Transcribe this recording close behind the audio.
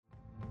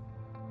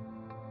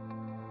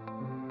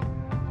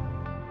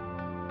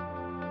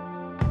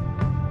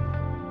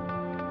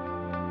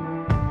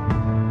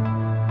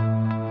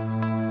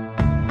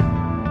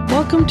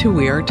Welcome to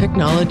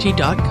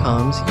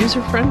WeAreTechnology.com's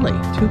User-Friendly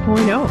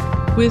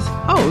 2.0 with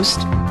host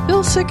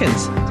Bill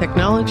Sikkens,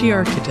 Technology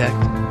Architect.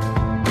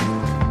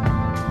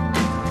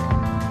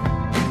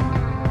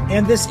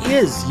 And this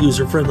is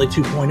User-Friendly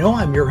 2.0.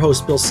 I'm your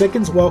host, Bill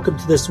Sikkens. Welcome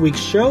to this week's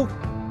show.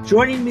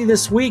 Joining me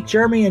this week,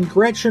 Jeremy and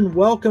Gretchen.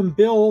 Welcome,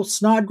 Bill.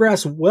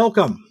 Snodgrass,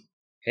 welcome.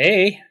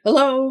 Hey.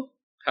 Hello.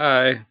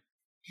 Hi.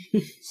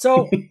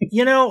 So,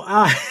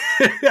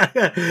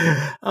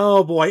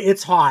 oh boy,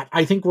 it's hot.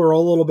 I think we're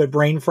all a little bit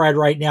brain fried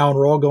right now, and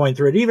we're all going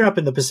through it. Even up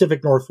in the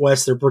Pacific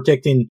Northwest, they're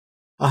predicting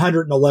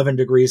 111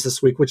 degrees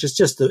this week, which is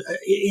just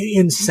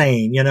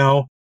insane,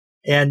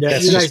 And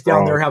you guys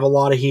down there have a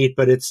lot of heat,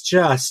 but it's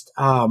just,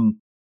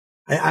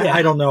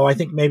 I don't know. I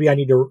think maybe I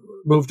need to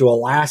move to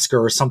Alaska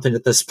or something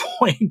at this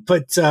point.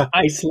 But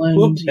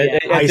Iceland,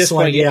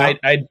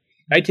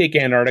 I take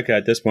Antarctica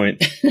at this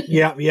point.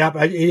 Yeah.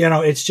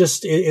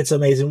 It's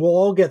amazing. We'll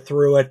all get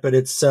through it, but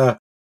it's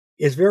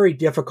very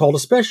difficult,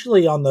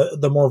 especially on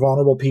the more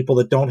vulnerable people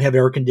that don't have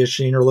air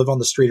conditioning or live on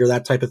the street or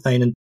that type of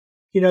thing. And,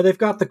 they've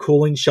got the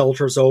cooling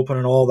shelters open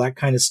and all that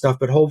kind of stuff,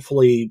 but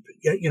hopefully,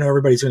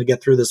 everybody's going to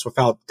get through this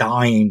without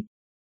dying.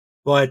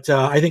 But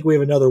I think we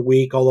have another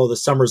week, although the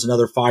summer's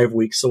another 5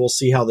 weeks, so we'll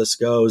see how this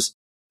goes.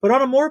 But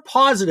on a more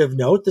positive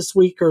note, this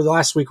week, or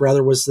last week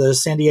rather, was the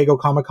San Diego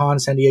ComicCon,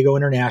 San Diego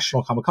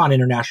International, ComicCon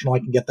International. I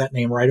can get that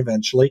name right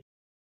eventually.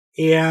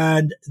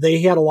 And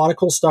they had a lot of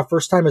cool stuff.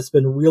 First time it's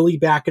been really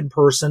back in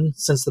person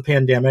since the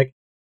pandemic.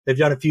 They've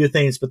done a few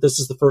things, but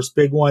this is the first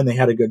big one. They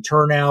had a good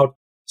turnout.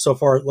 So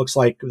far, it looks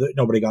like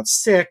nobody got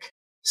sick.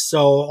 So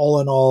all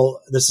in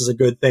all, this is a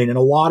good thing. And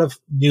a lot of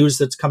news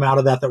that's come out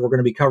of that we're going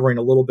to be covering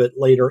a little bit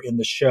later in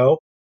the show.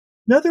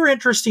 Another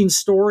interesting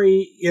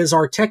story is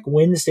our Tech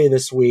Wednesday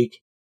this week.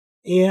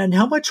 And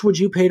how much would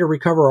you pay to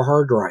recover a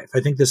hard drive? I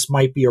think this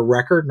might be a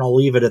record, and I'll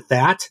leave it at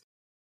that.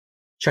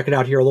 Check it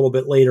out here a little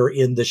bit later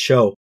in the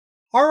show.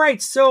 All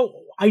right,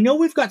 so I know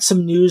we've got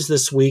some news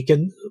this week,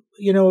 and,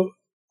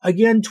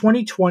 again,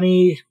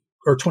 2020,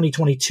 or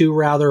 2022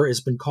 rather,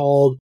 has been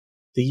called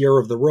the year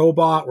of the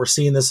robot. We're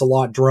seeing this a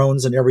lot,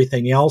 drones and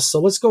everything else.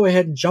 So let's go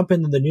ahead and jump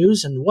into the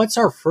news, and what's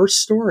our first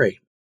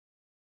story?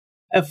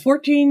 A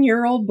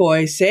 14-year-old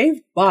boy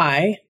saved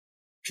by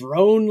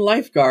drone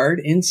lifeguard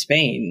in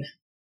Spain.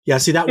 Yeah,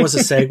 see, that was a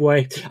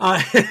segue.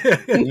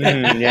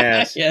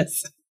 Yes.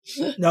 Yes.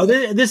 No,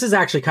 this is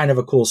actually kind of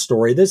a cool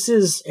story. This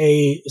is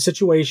a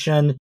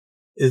situation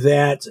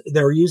that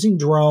they're using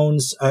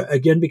drones,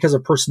 again, because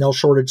of personnel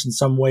shortage in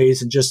some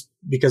ways and just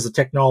because the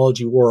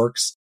technology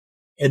works.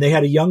 And they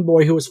had a young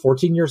boy who was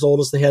 14 years old,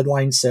 as the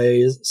headline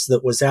says,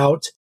 that was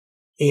out,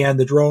 and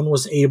the drone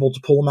was able to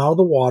pull him out of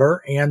the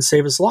water and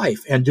save his life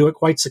and do it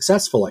quite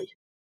successfely.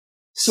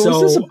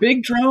 So was this a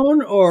big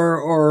drone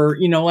or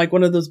like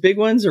one of those big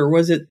ones, or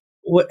was it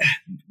what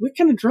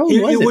kind of drone was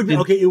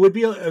it? It would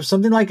be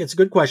something like, it's a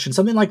good question.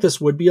 Something like this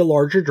would be a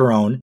larger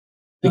drone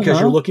because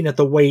you're looking at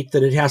the weight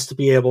that it has to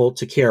be able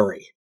to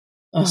carry.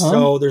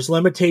 So there's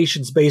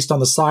limitations based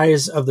on the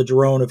size of the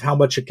drone of how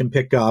much it can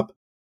pick up.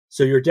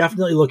 So you're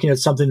definitely looking at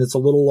something that's a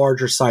little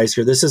larger size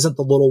here. This isn't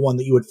the little one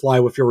that you would fly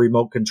with your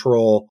remote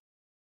control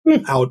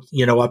out,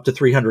 up to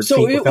 300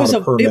 feet without a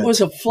permit. It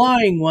was a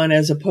flying one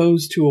as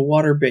opposed to a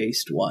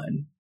water-based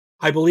one.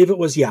 I believe it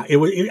was, yeah.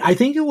 I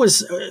think it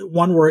was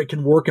one where it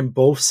can work in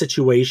both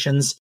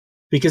situations,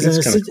 because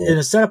in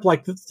a setup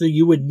like this,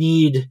 you would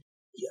need,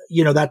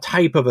 that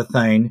type of a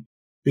thing,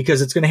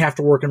 because it's going to have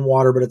to work in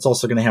water, but it's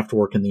also going to have to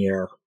work in the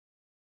air.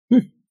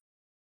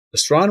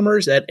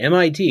 Astronomers at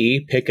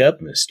MIT pick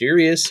up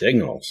mysterious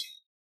signals.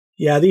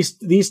 Yeah,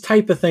 these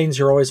type of things,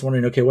 you're always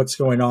wondering, okay, what's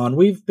going on?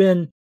 We've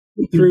been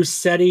through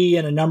SETI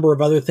and a number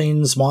of other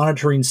things,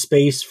 monitoring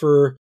space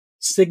for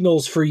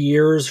signals for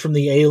years from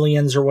the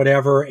aliens or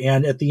whatever.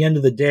 And at the end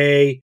of the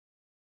day,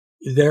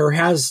 there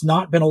has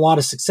not been a lot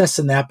of success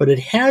in that, but it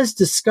has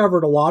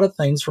discovered a lot of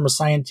things from a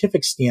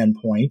scientific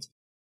standpoint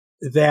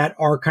that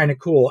are kind of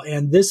cool.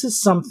 And this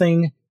is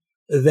something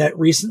that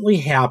recently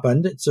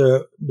happened. It's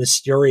a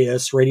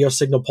mysterious radio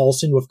signal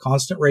pulsing with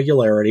constant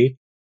regularity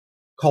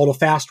called a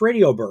fast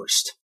radio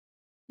burst.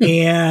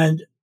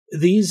 And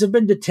these have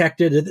been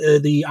detected.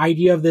 The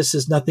idea of this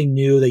is nothing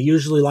new. They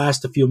usually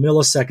last a few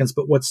milliseconds,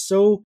 but what's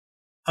so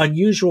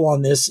unusual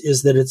on this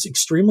is that it's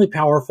extremely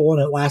powerful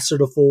and it lasted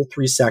a full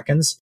 3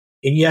 seconds.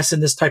 And yes, in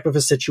this type of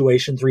a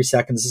situation, 3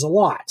 seconds is a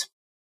lot.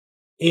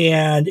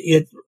 And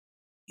it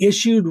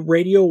issued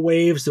radio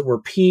waves that were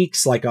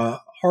peaks, like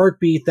a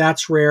heartbeat.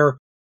 That's rare.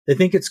 They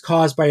think it's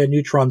caused by a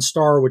neutron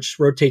star, which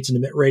rotates and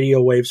emit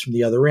radio waves from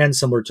the other end,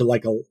 similar to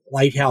like a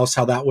lighthouse,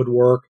 how that would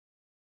work.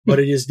 But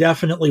it is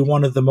definitely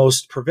one of the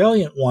most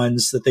prevalent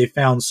ones that they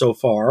found so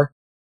far.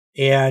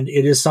 And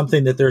it is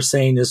something that they're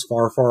saying is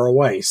far, far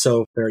away.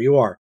 So there you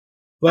are.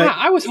 But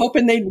I was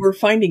hoping they were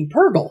finding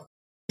Purgle.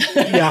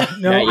 Yeah,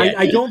 no,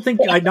 I don't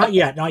think, not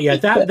yet.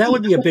 That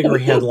would be a bigger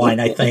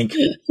headline, I think.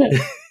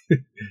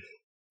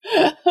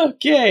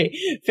 Okay.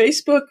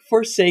 Facebook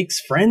forsakes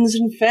friends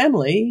and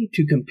family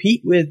to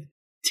compete with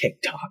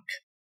TikTok.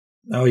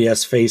 Oh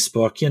yes,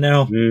 Facebook.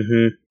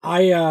 Mm-hmm.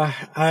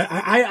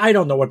 I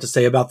don't know what to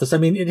say about this. I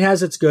mean, it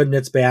has its good and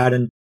its bad,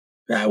 and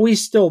we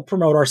still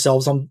promote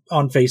ourselves on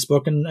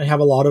Facebook, and I have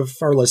a lot of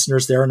our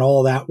listeners there, and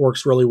all of that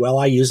works really well.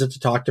 I use it to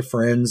talk to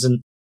friends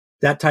and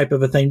that type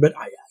of a thing. But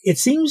it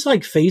seems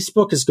like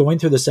Facebook is going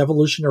through this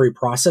evolutionary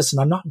process,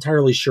 and I'm not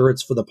entirely sure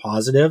it's for the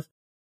positive.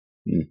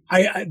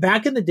 I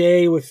back in the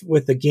day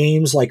with the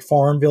games like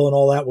Farmville and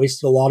all that,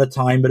 wasted a lot of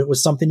time, but it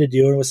was something to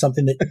do, and it was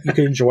something that you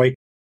could enjoy.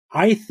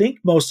 I think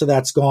most of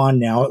that's gone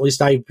now. At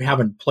least I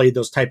haven't played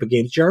those type of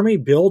games. Jeremy,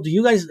 Bill,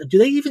 do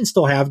they even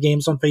still have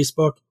games on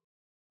Facebook?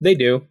 They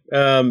do.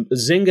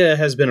 Zynga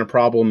has been a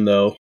problem,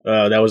 though.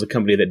 That was the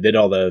company that did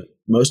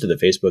most of the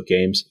Facebook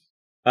games.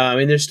 I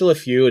mean, there's still a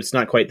few. It's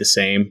not quite the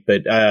same,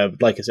 but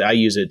like I said, I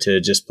use it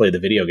to just play the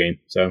video game.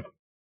 So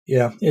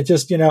yeah, it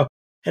just, and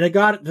it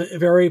got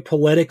very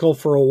political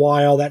for a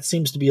while. That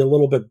seems to be a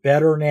little bit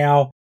better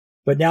now.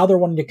 But now they're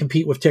wanting to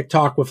compete with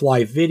TikTok with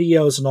live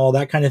videos and all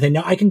that kind of thing.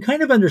 Now, I can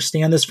kind of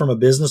understand this from a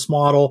business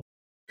model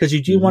because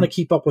you do want to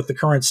keep up with the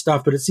current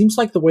stuff, but it seems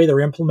like the way they're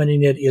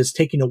implementing it is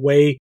taking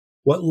away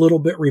what little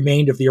bit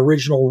remained of the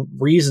original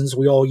reasons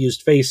we all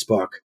used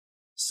Facebook.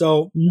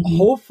 So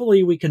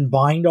hopefully we can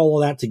bind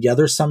all of that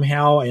together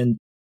somehow. And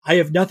I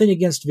have nothing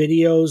against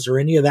videos or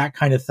any of that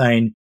kind of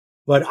thing,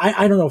 but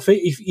I don't know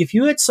if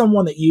you had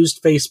someone that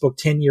used Facebook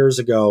 10 years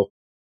ago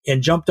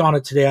and jumped on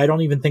it today, I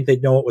don't even think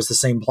they'd know it was the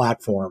same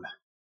platform.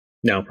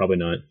 No, probably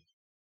not.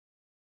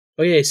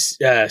 Okay,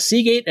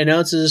 Seagate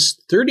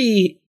announces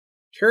 30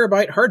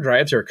 terabyte hard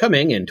drives are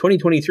coming in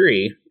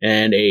 2023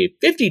 and a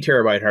 50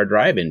 terabyte hard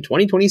drive in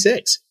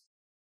 2026.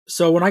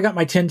 So when I got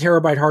my 10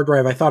 terabyte hard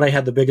drive, I thought I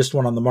had the biggest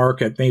one on the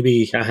market.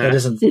 Maybe that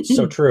isn't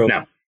so true.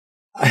 No.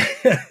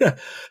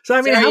 So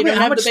I mean,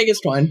 how much the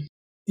biggest one?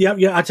 Yeah.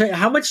 I'll tell you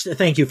how much.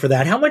 Thank you for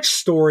that. How much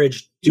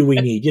storage do we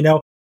need?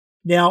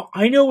 Now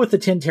I know with the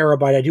 10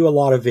 terabyte, I do a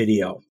lot of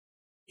video,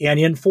 and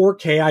in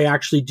 4K, I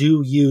actually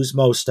do use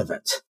most of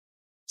it.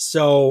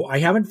 So I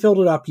haven't filled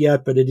it up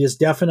yet, but it is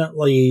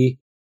definitely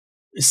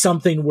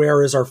something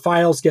where as our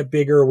files get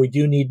bigger, we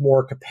do need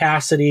more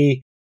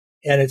capacity.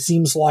 And it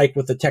seems like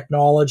with the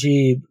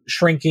technology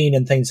shrinking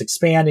and things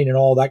expanding and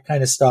all that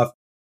kind of stuff,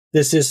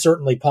 this is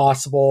certainly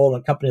possible.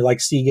 And a company like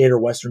Seagate or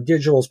Western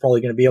Digital is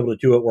probably going to be able to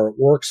do it where it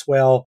works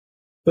well.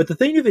 But the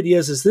thing of it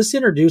is this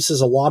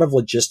introduces a lot of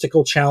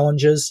logistical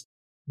challenges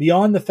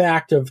beyond the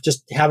fact of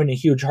just having a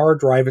huge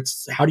hard drive.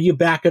 It's how do you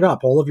back it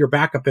up? All of your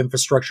backup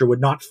infrastructure would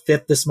not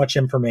fit this much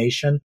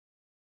information.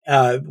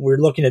 We're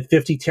looking at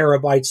 50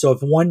 terabytes. So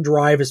if one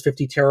drive is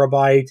 50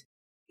 terabyte,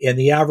 and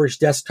the average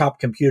desktop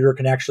computer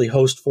can actually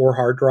host 4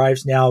 hard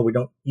drives now. We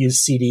don't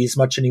use CDs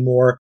much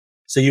anymore.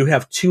 So you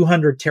have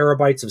 200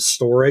 terabytes of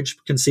storage,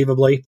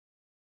 conceivably.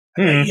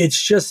 It's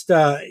just,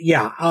 But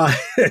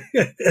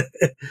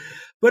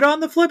on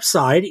the flip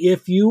side,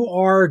 if you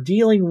are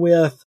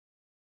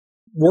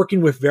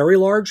working with very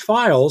large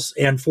files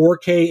and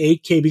 4K,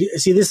 8K,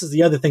 see, this is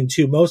the other thing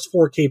too. Most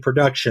 4K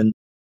production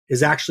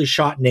is actually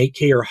shot in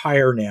 8K or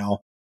higher now.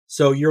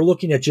 So you're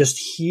looking at just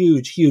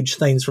huge, huge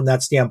things from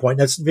that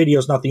standpoint. Video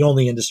is not the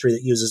only industry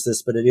that uses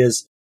this, but it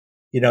is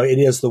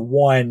the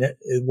one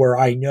where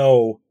I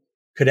know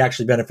could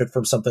actually benefit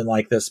from something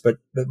like this. But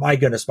my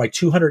goodness, my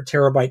 200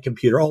 terabyte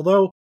computer,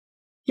 although,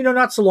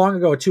 not so long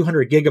ago, a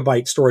 200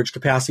 gigabyte storage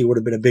capacity would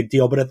have been a big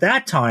deal. But at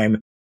that time,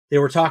 they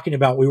were talking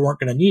about we weren't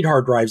going to need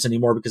hard drives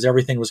anymore because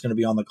everything was going to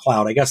be on the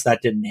cloud. I guess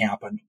that didn't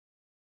happen.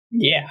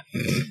 Yeah.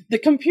 The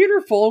computer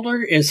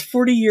folder is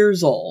 40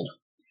 years old.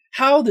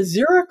 How the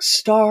Xerox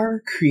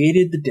Star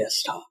created the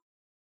desktop.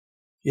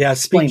 Yeah,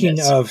 speaking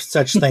of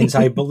such things,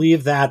 I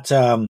believe that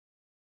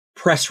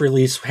press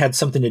release had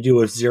something to do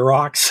with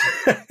Xerox.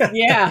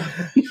 Yeah.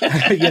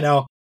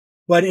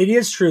 But it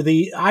is true.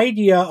 The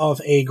idea of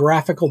a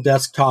graphical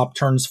desktop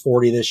turns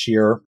 40 this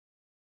year.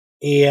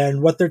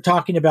 And what they're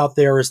talking about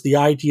there is the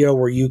idea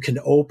where you can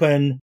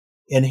open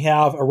and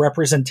have a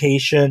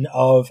representation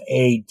of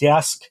a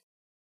desk.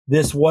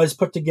 This was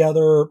put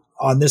together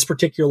on this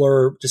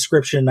particular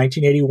description in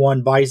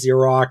 1981 by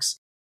Xerox.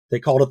 They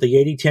called it the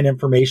 8010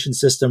 Information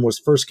System, was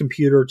first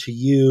computer to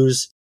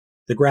use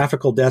the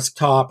graphical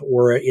desktop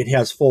where it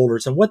has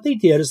folders. And what they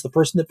did is the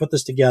person that put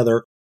this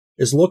together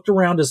is looked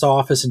around his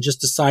office and just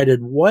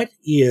decided what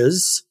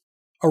is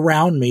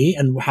around me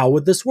and how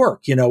would this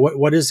work?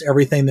 What is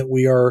everything that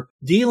we are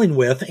dealing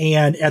with?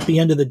 And at the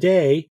end of the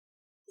day,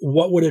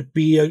 what would it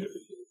be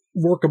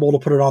workable to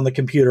put it on the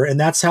computer? And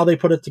that's how they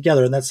put it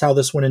together. And that's how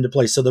this went into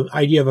place. So the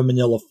idea of a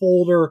manila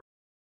folder,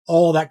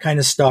 all that kind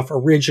of stuff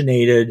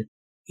originated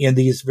in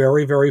these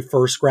very, very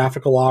first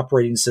graphical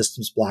operating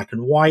systems, black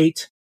and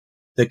white.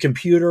 The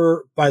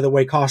computer, by the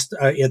way, cost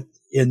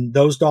in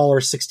those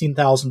dollars,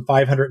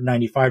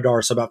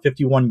 $16,595, so about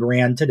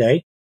 $51,000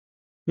 today.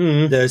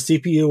 The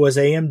CPU was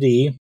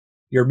AMD.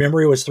 Your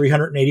memory was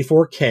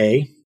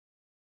 384K.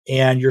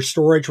 And your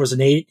storage was an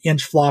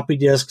 8-inch floppy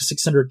disk,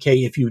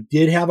 600K. If you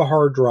did have a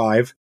hard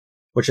drive,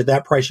 which at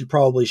that price you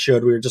probably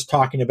should, we were just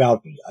talking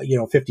about,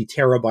 50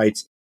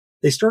 terabytes.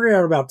 They started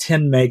out about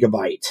 10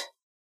 megabyte.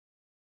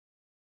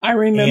 I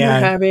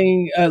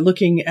remember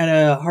looking at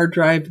a hard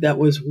drive that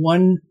was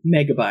 1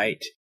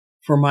 megabyte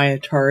for my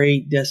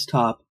Atari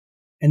desktop,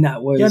 and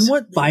that was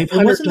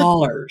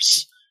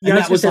 $500. Yeah,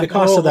 that was the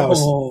cost of that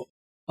was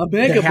a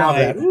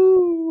megabyte.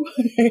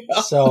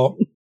 So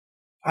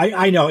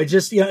I know it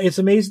just it's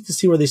amazing to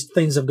see where these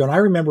things have gone. I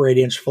remember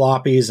 8-inch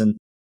floppies and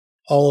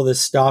all of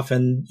this stuff,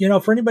 and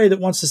for anybody that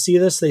wants to see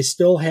this, they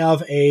still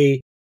have a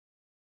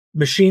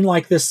machine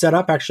like this set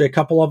up. Actually, a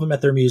couple of them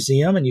at their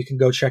museum, and you can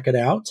go check it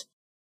out.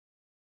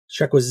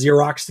 Check with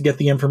Xerox to get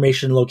the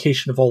information and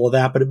location of all of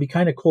that, but it'd be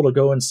kind of cool to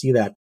go and see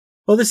that.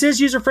 Well, this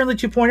is User Friendly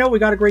 2.0. We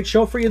got a great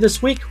show for you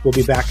this week. We'll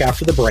be back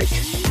after the break.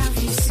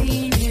 Have you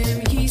seen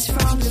him? He's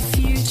from the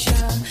future.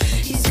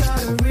 He's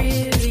got a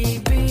really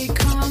big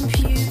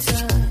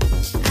computer.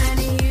 And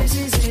he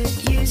uses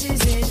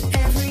it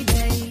every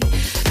day.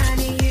 And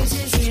he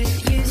uses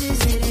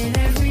it in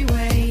every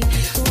way.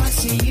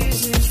 What's he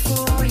use it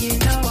for?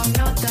 I'm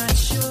not that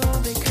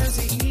sure because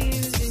it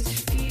uses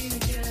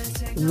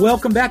future.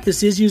 Welcome back.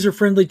 This is User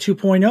Friendly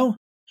 2.0.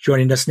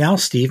 Joining us now,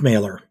 Steve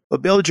Mehler. Well,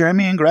 Bill,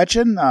 Jeremy, and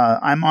Gretchen,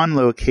 I'm on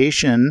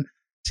location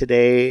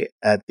today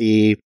at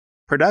the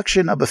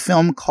production of a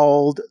film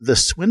called The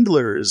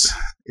Swindlers.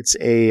 It's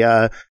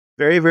a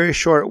very, very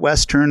short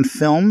Western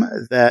film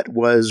that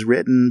was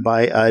written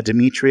by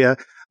Demetria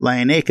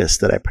Lionakis.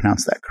 Did I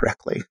pronounce that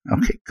correctly?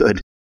 Okay,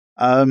 good.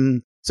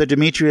 So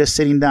Demetria is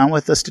sitting down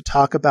with us to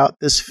talk about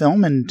this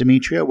film. And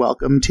Demetria,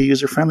 welcome to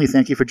User Friendly.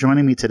 Thank you for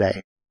joining me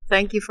today.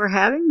 Thank you for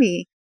having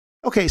me.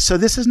 Okay, so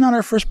this is not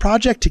our first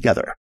project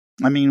together.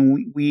 I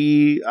mean,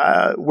 we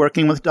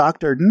working with Doc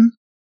Durden,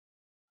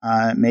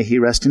 may he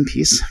rest in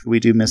peace. We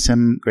do miss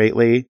him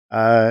greatly.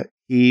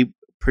 He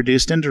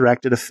produced and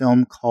directed a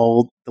film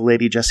called The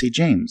Lady Jesse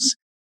James.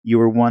 You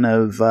were one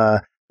of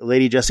the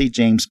Lady Jesse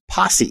James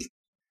posse.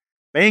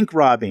 Bank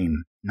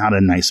robbing, not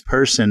a nice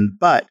person,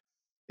 but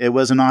it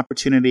was an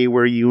opportunity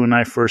where you and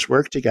I first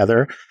worked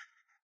together.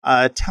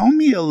 Tell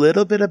me a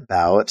little bit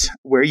about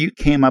where you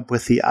came up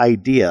with the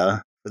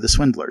idea for The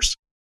Swindlers.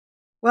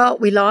 Well,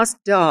 we lost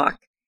Doc,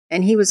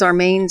 and he was our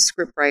main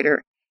scriptwriter.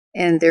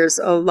 And there's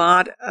a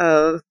lot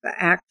of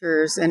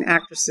actors and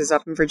actresses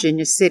up in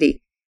Virginia City.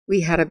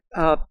 We had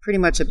pretty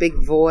much a big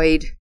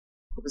void.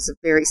 It was a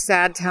very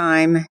sad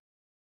time.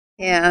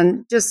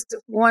 And just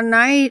one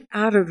night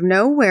out of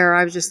nowhere,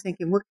 I was just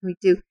thinking, what can we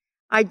do?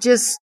 I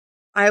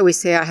always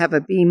say I have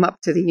a beam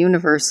up to the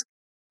universe.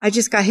 I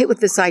just got hit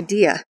with this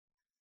idea.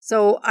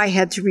 So I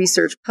had to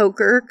research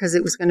poker because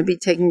it was going to be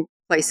taking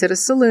place at a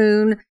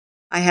saloon.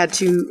 I had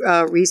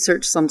to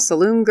research some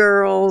saloon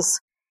girls,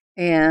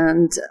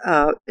 and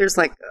there's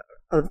like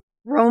a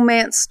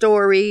romance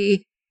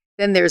story.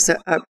 Then there's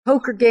a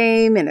poker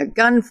game and a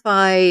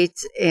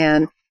gunfight,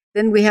 and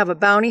then we have a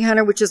bounty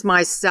hunter, which is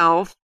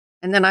myself,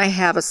 and then I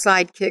have a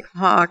sidekick,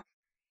 Hawk,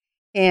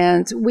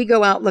 and we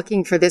go out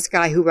looking for this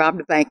guy who robbed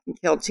a bank and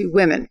killed 2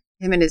 women,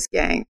 him and his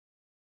gang.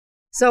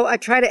 So I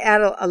try to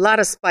add a lot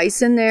of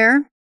spice in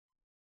there,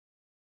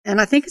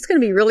 and I think it's going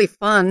to be really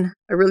fun,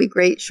 a really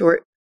great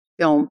short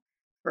film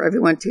for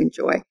everyone to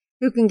enjoy.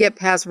 Who can get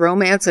past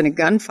romance and a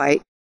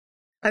gunfight?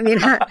 I mean,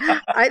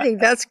 I think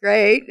that's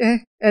great.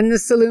 And the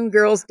saloon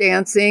girls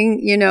dancing,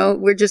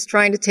 we're just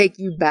trying to take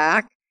you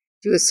back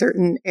to a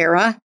certain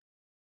era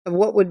of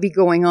what would be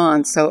going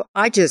on. So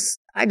I just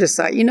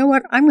thought, you know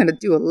what? I'm going to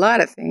do a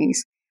lot of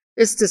things.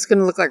 It's just going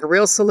to look like a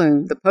real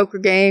saloon. The poker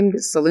game,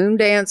 the saloon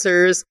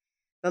dancers,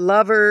 the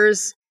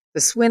lovers,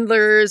 the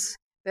swindlers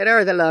that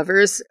are the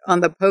lovers on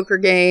the poker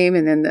game,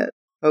 and then the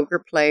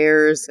poker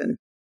players, and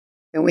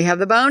then we have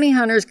the bounty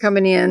hunters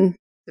coming in at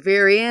the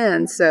very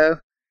end. So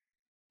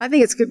I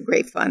think it's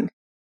great fun.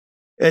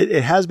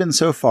 It has been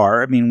so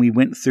far. I mean, we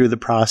went through the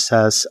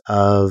process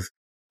of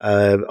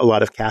a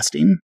lot of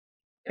casting.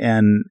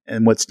 And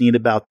what's neat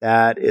about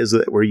that is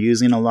that we're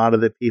using a lot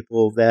of the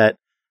people that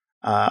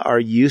are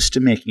used to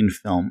making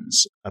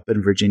films up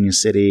in Virginia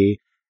City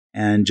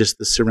and just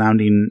the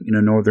surrounding,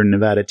 northern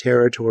Nevada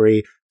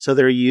territory. So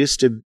they're used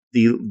to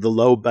the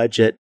low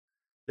budget.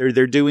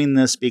 They're doing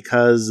this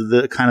because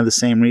the kind of the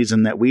same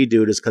reason that we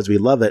do it is because we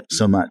love it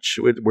so much.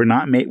 We're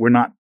not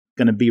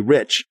going to be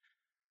rich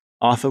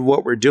off of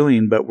what we're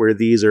doing, but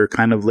these are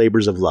kind of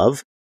labors of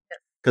love,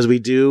 because we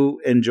do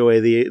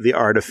enjoy the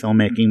art of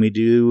filmmaking. We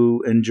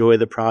do enjoy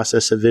the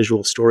process of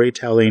visual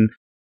storytelling.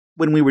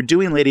 When we were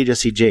doing Lady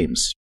Jesse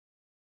James,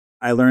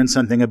 I learned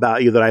something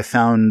about you that I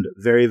found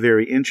very,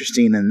 very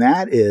interesting, and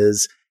that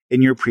is,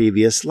 in your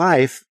previous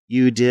life,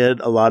 you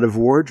did a lot of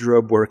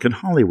wardrobe work in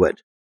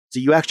Hollywood. So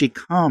you actually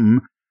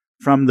come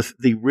from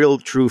the real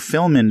true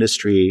film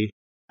industry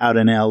out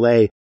in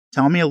LA.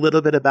 Tell me a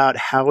little bit about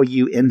how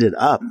you ended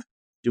up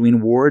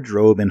doing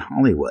wardrobe in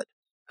Hollywood.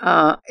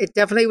 It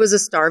definitely was a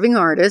starving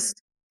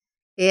artist,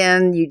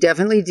 and you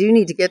definitely do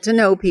need to get to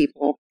know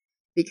people,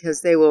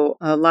 because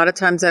a lot of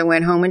times I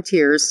went home in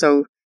tears.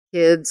 So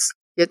kids,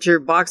 get your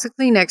box of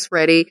Kleenex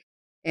ready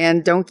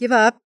and don't give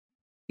up,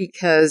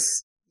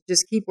 because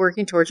just keep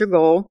working towards your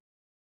goal.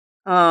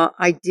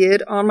 I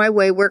did on my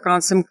way work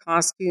on some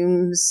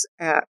costumes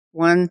at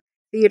one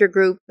theater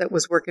group that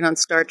was working on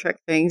Star Trek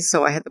things.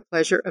 So I had the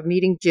pleasure of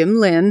meeting Jim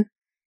Lynn,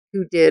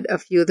 who did a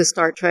few of the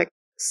Star Trek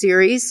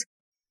series.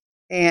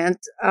 And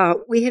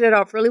we hit it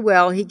off really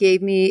well. He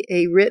gave me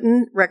a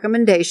written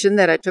recommendation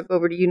that I took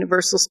over to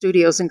Universal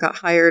Studios and got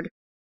hired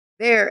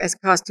there as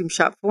costume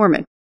shop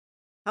foreman.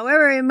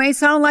 However, it may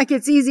sound like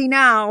it's easy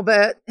now,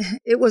 but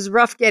it was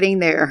rough getting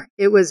there.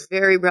 It was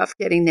very rough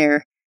getting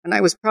there. And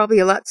I was probably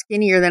a lot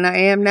skinnier than I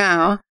am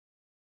now.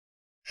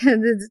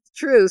 It's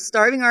true.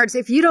 Starving artists.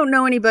 If you don't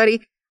know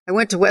anybody, I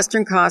went to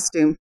Western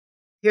Costume.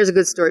 Here's a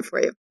good story for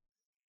you.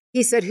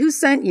 He said, "Who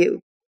sent you?"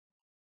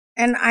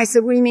 And I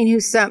said, "What do you mean, who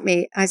sent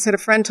me?" I said, "A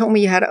friend told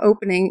me you had an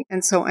opening,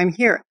 and so I'm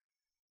here."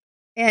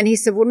 And he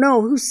said, "Well,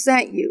 no, who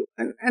sent you?"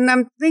 And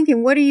I'm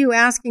thinking, what are you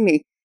asking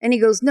me? And he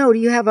goes, "No, do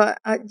you have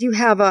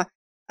a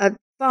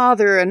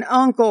father, an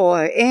uncle,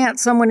 an aunt,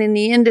 someone in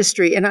the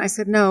industry?" And I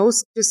said, "No,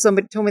 just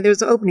somebody told me there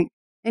was an opening."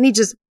 And he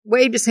just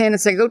waved his hand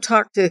and said, "Go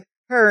talk to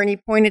her." And he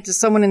pointed to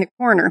someone in the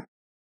corner.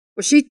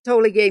 Well, she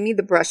totally gave me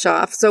the brush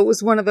off. So it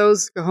was one of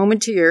those go home in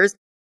tears.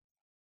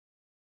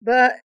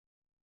 But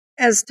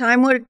as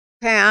time would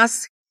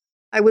pass,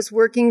 I was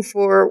working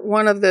for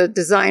one of the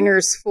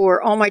designers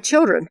for All My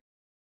Children.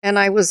 And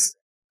I was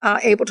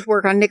able to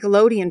work on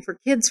Nickelodeon for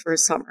kids for a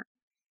summer.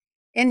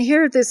 And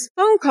here this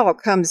phone call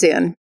comes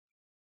in.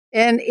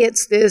 And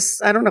it's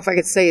this, I don't know if I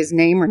could say his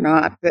name or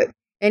not, but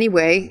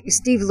anyway,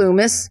 Steve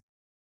Loomis.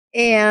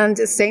 And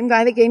the same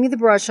guy that gave me the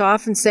brush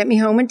off and sent me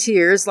home in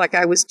tears like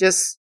I was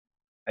just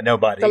a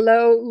nobody. The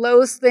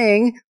lowest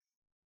thing.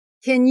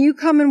 "Can you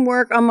come and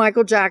work on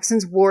Michael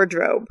Jackson's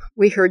wardrobe?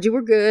 We heard you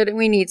were good and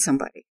we need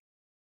somebody."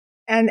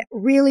 And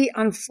really,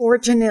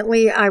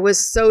 unfortunately, I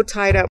was so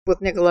tied up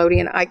with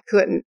Nickelodeon, I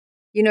couldn't.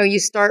 You know, you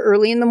start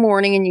early in the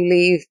morning and you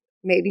leave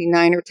maybe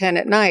 9 or 10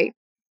 at night.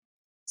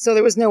 So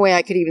there was no way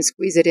I could even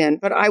squeeze it in.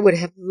 But I would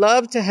have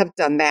loved to have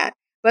done that.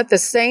 But the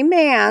same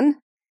man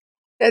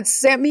that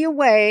sent me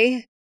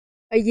away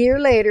a year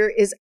later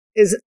is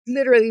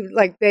literally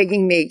like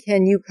begging me,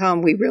 "Can you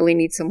come? We really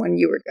need someone.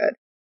 You were good."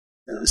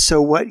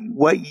 So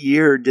what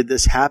year did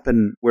this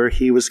happen where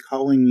he was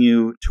calling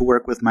you to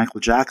work with Michael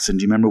Jackson?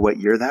 Do you remember what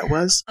year that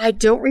was? I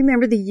don't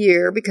remember the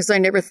year because I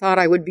never thought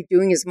I would be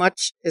doing as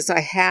much as I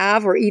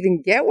have or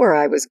even get where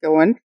I was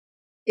going.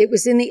 It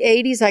was in the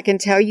 80s, I can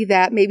tell you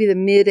that, maybe the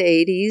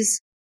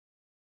mid-80s.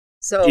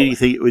 So do you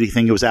think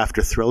it was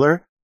after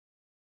Thriller?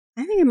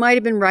 I think it might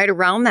have been right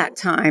around that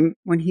time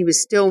when he was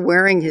still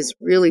wearing his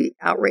really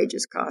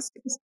outrageous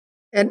costumes.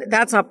 And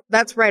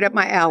that's right up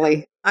my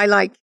alley. I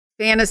like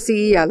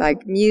fantasy. I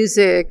like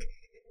music.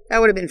 That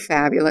would have been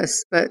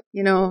fabulous. But,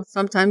 you know,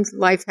 sometimes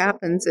life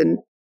happens and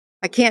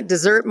I can't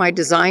desert my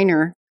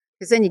designer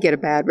because then you get a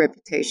bad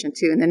reputation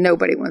too. And then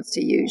nobody wants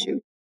to use you.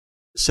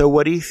 So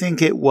what do you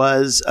think it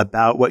was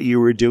about what you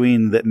were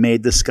doing that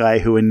made this guy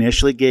who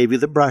initially gave you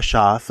the brush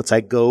off, it's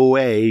like, "Go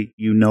away,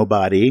 you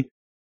nobody,"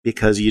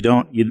 because you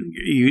don't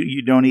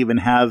even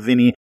have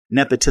any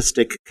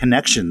nepotistic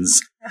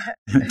connections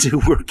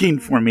to working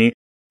for me,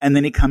 and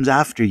then he comes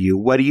after you.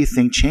 What do you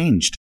think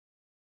changed?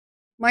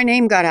 My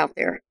name got out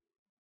there,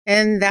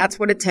 and that's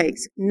what it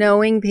takes,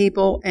 knowing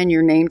people and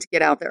your name to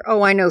get out there.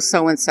 "Oh, I know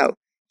so-and-so.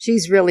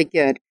 She's really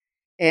good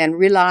and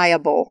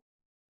reliable.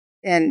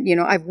 And, you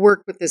know, I've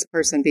worked with this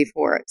person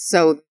before."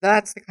 So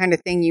that's the kind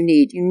of thing you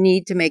need. You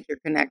need to make your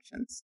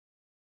connections.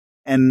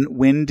 And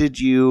when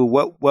did you,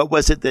 what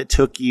was it that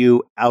took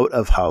you out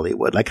of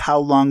Hollywood? Like, how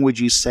long would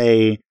you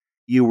say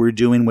you were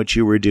doing what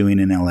you were doing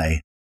in LA?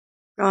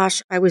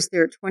 Gosh, I was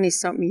there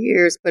 20-something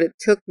years, but it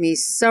took me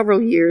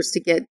several years to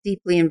get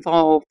deeply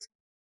involved,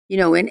 you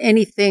know, in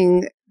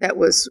anything that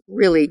was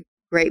really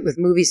great with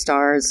movie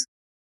stars.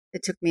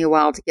 It took me a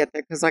while to get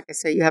there because, like I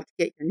say, you have to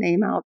get your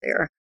name out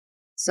there.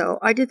 So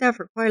I did that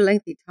for quite a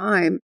lengthy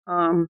time.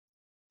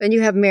 Then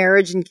you have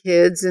marriage and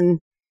kids, and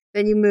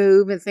then you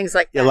move and things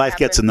like that. Yeah, life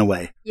gets in the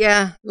way.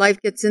 Yeah,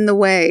 life gets in the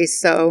way.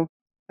 So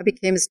I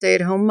became a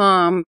stay-at-home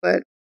mom.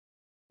 But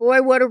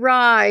boy, what a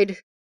ride!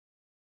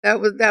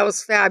 That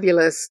was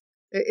fabulous.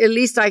 At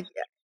least I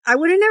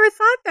would have never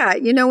thought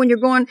that. You know, when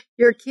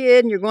you're a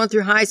kid and you're going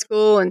through high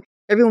school, and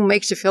everyone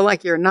makes you feel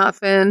like you're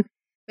nothing.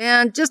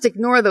 Man, just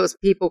ignore those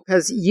people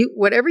because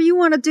whatever you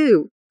want to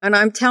do, and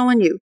I'm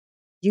telling you.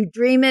 You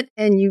dream it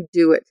and you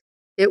do it.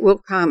 It will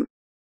come.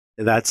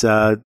 That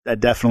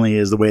definitely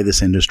is the way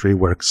this industry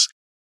works.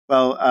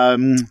 Well,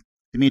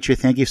 Demetria,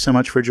 thank you so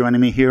much for joining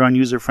me here on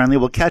User Friendly.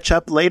 We'll catch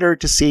up later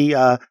to see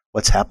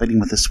what's happening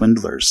with the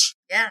swindlers.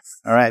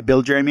 Yes. All right,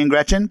 Bill, Jeremy, and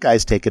Gretchen,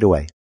 guys, take it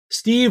away.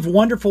 Steve,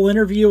 wonderful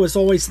interview as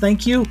always.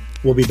 Thank you.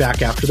 We'll be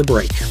back after the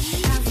break.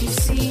 Have you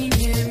seen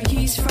him?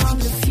 He's from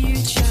the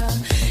future.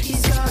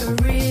 He's got a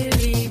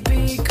really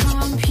big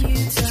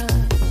computer,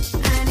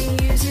 and he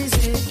uses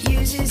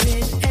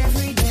it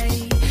every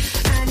day,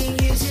 and he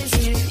uses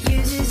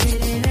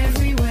it in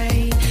every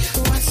way.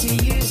 What's he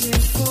use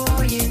it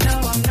for? You know,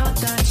 I'm not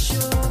that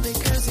sure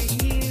because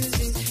it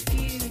uses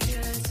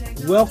future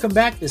technology. Welcome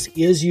back. This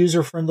is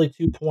User Friendly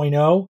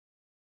 2.0.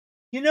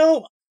 You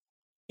know,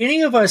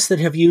 any of us that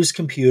have used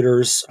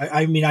computers,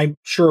 I mean, I'm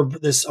sure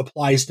this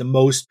applies to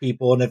most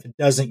people, and if it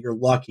doesn't, you're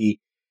lucky.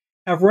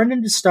 have run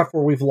into stuff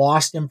where we've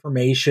lost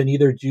information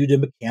either due to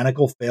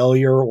mechanical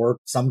failure or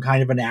some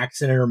kind of an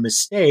accident or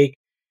mistake.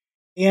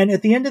 And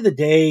at the end of the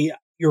day,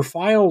 your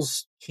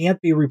files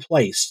can't be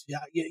replaced.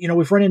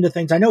 We've run into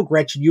things. I know,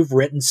 Gretchen, you've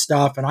written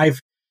stuff, and I've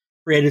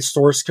created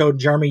source code.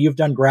 Jeremy, you've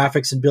done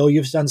graphics, and Bill,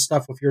 you've done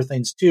stuff with your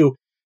things too,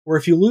 where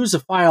if you lose a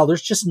file,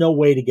 there's just no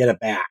way to get it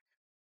back.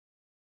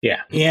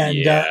 Yeah.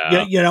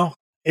 And,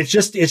 it's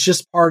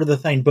just part of the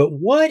thing. But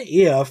what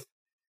if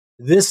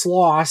this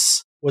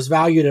loss was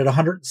valued at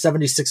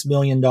 $176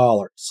 million?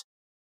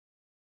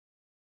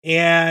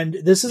 And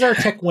this is our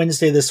Tech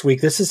Wednesday this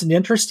week. This is an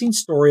interesting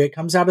story. It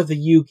comes out of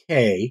the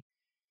UK.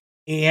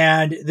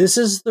 And this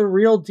is the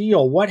real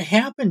deal. What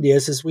happened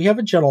is we have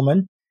a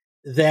gentleman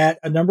that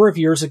a number of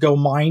years ago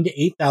mined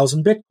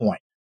 8,000 Bitcoin.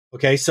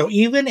 Okay, so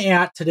even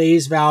at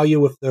today's value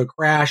with the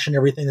crash and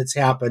everything that's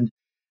happened,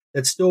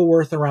 that's still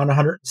worth around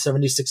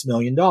 $176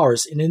 million.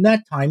 And in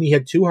that time, he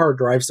had 2 hard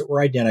drives that were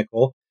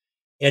identical,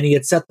 and he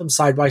had set them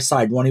side by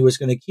side. One he was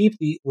going to keep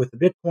with the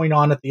Bitcoin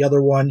on it. The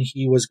other one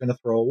he was going to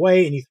throw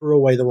away, and he threw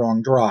away the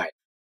wrong drive.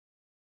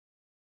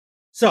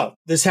 So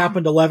this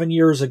happened 11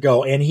 years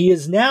ago, and he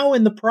is now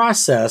in the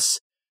process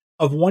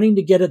of wanting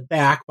to get it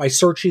back by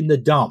searching the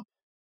dump.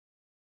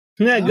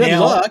 Yeah, good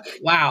luck.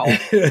 Wow.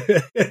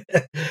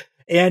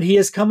 And he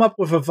has come up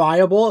with a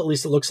viable, at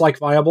least it looks like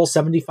viable,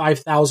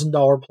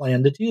 $75,000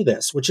 plan to do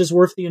this, which is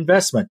worth the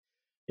investment.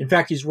 In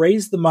fact, he's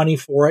raised the money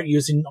for it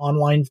using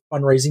online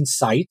fundraising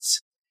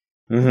sites.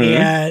 Mm-hmm.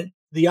 And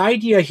the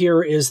idea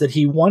here is that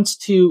he wants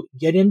to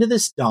get into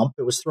this dump.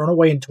 It was thrown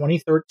away in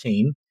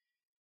 2013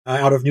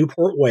 out of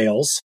Newport,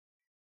 Wales.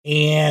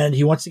 And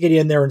he wants to get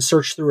in there and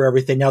search through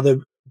everything. Now,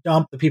 the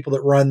dump, the people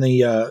that run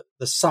the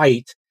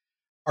site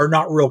are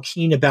not real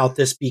keen about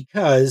this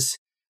because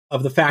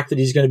of the fact that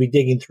he's going to be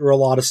digging through a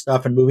lot of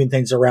stuff and moving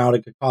things around.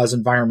 It could cause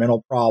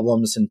environmental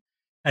problems and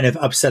kind of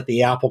upset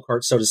the apple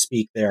cart, so to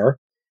speak, there.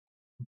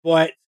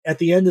 But at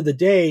the end of the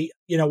day,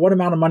 what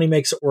amount of money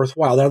makes it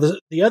worthwhile? Now,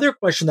 the other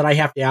question that I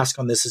have to ask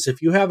on this is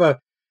if you have a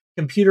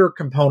computer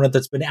component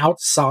that's been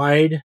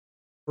outside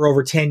for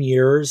over 10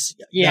 years,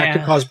 that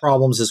could cause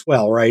problems as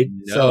well, right?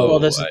 No,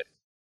 it's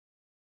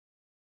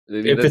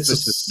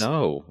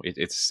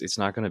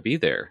not going to be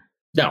there.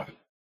 No.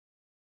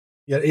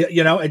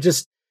 It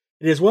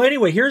is. Well,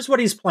 anyway, here's what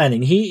he's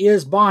planning. He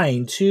is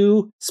buying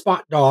 2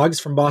 Spot dogs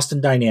from Boston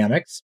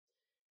Dynamics.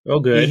 Oh,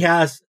 good. He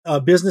has a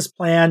business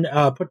plan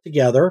put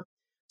together.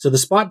 So the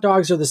Spot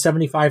dogs are the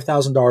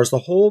 $75,000. The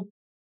whole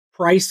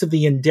price of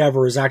the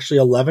endeavor is actually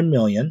 $11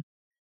 million.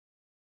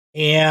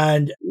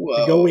 And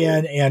to go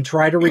in and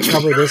try to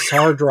recover this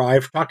hard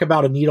drive, talk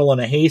about a needle in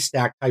a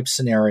haystack type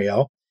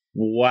scenario.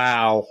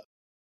 Wow.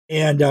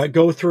 And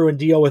go through and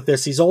deal with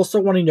this. He's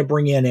also wanting to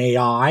bring in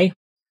AI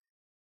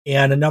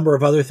and a number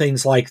of other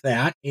things like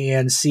that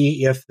and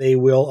see if they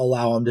will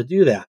allow him to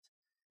do that.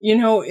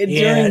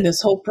 During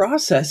this whole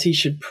process, he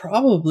should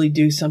probably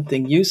do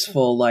something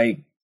useful, like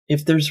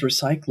if there's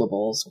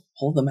recyclables,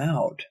 pull them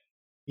out.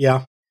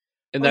 Yeah.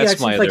 And that's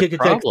my other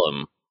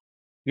problem.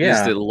 Is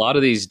that a lot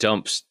of these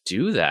dumps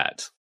do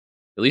that,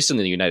 at least in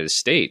the United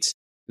States.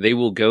 They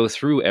will go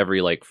through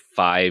every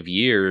 5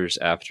 years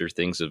after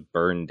things have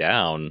burned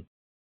down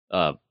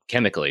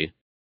chemically,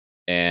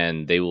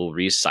 and they will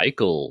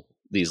recycle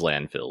these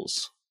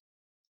landfills.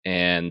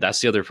 And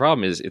that's the other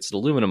problem is it's an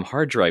aluminum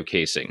hard drive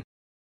casing.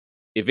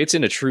 If it's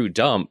in a true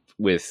dump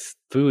with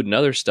food and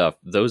other stuff,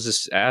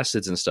 those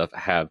acids and stuff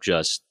have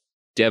just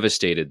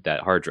devastated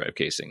that hard drive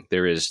casing.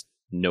 There is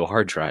no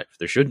hard drive.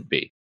 There shouldn't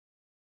be.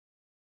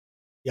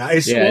 Yeah,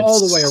 it's all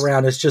the way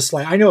around. It's just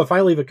I know if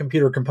I leave a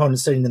computer component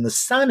sitting in the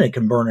sun, it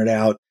can burn it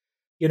out,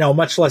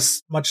 much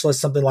less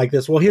something like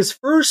this. Well, his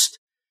first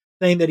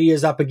thing that he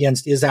is up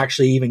against is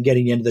actually even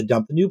getting into the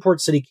dump. The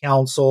Newport City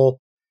Council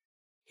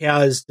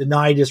has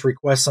denied his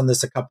requests on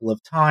this a couple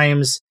of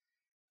times.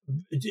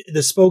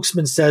 The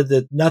spokesman said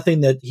that nothing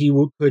that he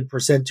could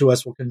present to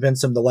us will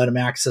convince him to let him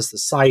access the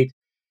site.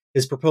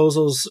 His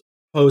proposals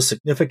pose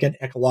significant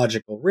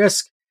ecological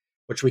risk,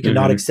 which we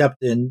cannot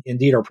accept and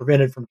indeed are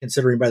prevented from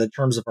considering by the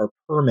terms of our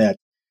permit.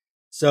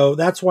 So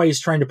that's why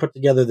he's trying to put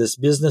together this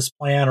business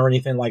plan or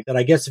anything like that.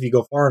 I guess if you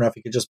go far enough,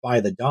 you could just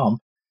buy the dump.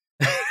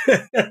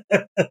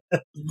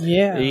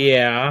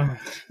 Yeah.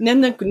 And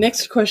then the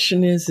next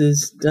question is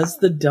does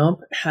the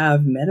dump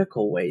have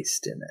medical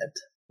waste in it?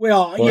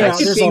 Well,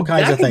 there's all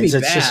kinds of things.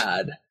 It's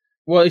bad.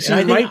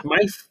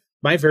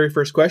 My very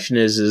first question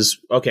is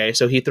okay,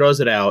 so he throws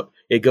it out.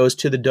 It goes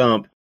to the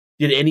dump.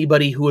 Did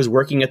anybody who was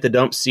working at the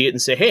dump see it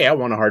and say, hey, I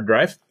want a hard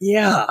drive?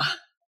 Yeah.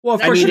 Well,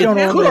 of course you don't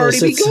it could already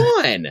be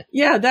gone.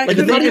 Yeah, that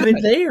could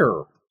be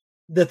there.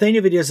 The thing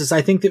of it is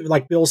I think that,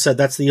 like Bill said,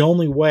 that's the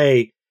only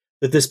way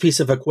that this piece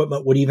of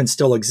equipment would even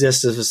still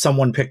exist is if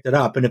someone picked it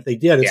up. And if they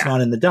did, it's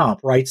not in the dump,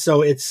 right?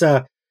 So it's,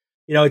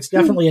 it's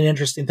definitely an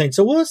interesting thing.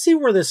 So we'll see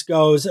where this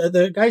goes.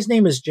 The guy's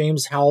name is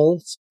James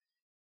Howells.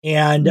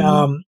 And,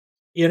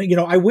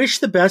 I wish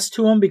the best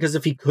to him because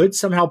if he could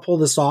somehow pull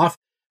this off,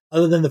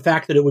 other than the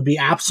fact that it would be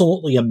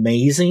absolutely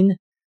amazing,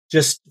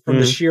 just from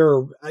the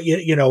sheer,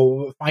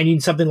 finding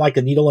something like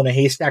a needle in a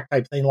haystack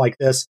type thing like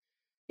this,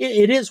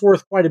 it is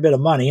worth quite a bit of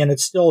money, and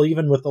it's still,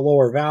 even with the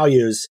lower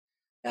values,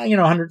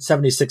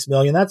 $176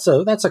 million. That's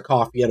a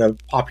coffee at a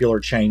popular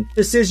chain.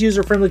 This is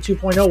User Friendly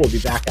 2.0. We'll be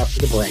back after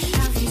the break.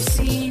 Have you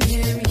seen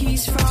him?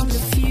 He's from the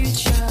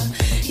future.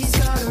 He's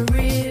got a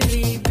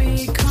really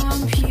big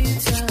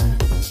computer,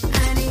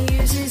 and he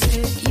uses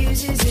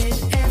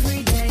it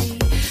every day.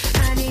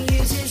 And he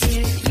uses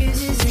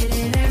it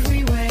in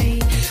every way.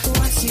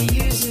 What's he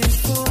use it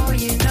for?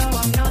 You know,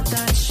 I'm not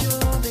that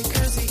sure,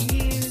 because it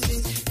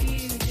uses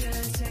future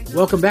technology.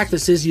 Welcome back.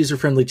 This is User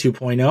Friendly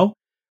 2.0.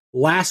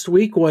 Last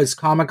week was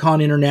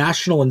ComicCon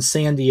International in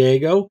San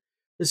Diego.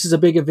 This is a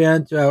big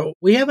event.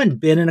 We haven't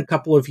been in a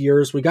couple of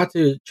years. We got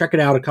to check it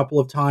out a couple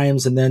of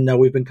times, and then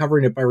we've been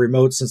covering it by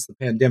remote since the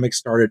pandemic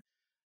started.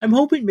 I'm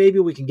hoping maybe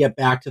we can get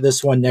back to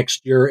this one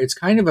next year. It's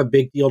kind of a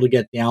big deal to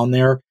get down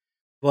there,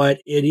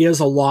 but it is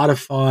a lot of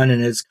fun,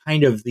 and it's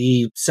kind of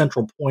the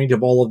central point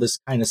of all of this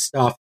kind of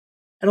stuff.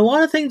 And a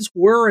lot of things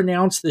were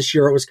announced this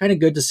year. It was kind of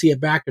good to see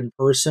it back in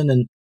person.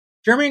 And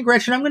Jeremy and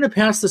Gretchen, I'm going to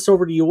pass this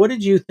over to you. What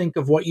did you think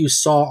of what you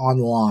saw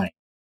online?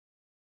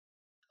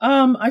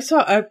 I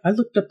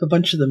looked up a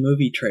bunch of the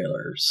movie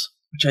trailers,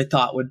 which I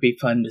thought would be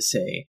fun to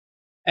see.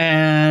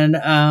 And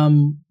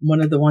one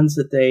of the ones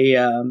that they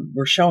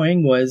were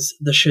showing was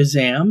the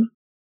Shazam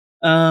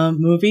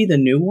movie, the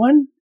new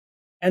one.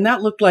 And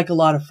that looked like a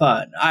lot of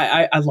fun.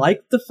 I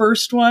liked the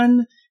first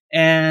one,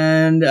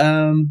 and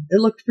it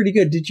looked pretty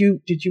good. Did you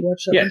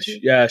watch that one too?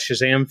 Yeah,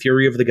 Shazam,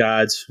 Fury of the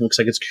Gods. Looks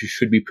like it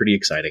should be pretty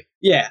exciting.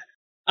 Yeah.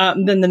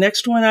 Then the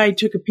next one I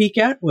took a peek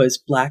at was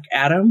Black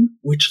Adam,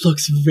 which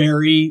looks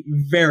very,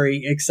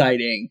 very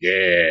exciting.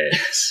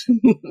 Yes.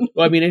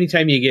 Well, I mean,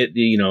 anytime you get,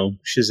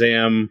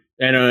 Shazam,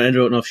 I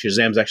don't know if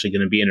Shazam's actually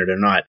going to be in it or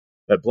not,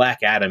 but Black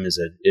Adam is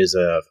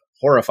a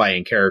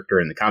horrifying character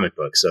in the comic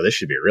book, so this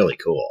should be really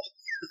cool.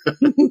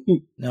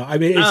 No, I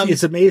mean,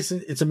 it's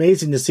amazing. It's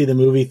amazing to see the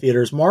movie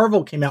theaters.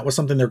 Marvel came out with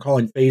something they're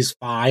calling Phase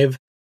 5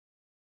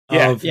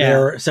 of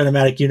their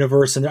cinematic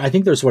universe, and I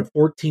think there's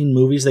 14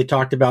 movies they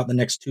talked about in the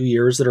next 2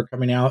 years that are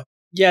coming out.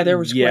 Yeah,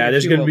 there's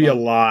going to be a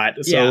lot.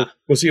 So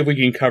we'll see if we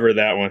can cover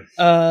that one.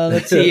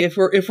 Let's see if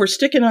we're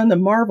sticking on the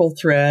Marvel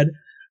thread.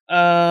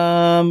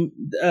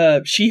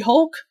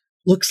 She-Hulk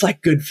looks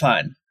like good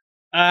fun.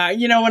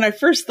 When I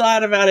first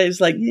thought about it,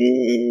 it's like,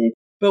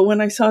 but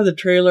when I saw the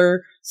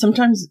trailer,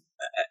 sometimes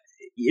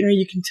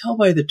you can tell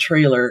by the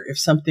trailer if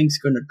something's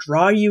going to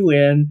draw you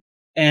in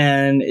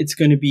and it's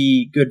going to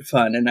be good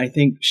fun. And I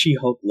think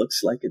She-Hulk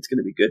looks like it's going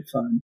to be good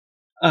fun.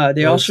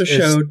 They also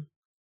showed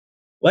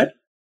what?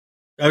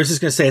 I was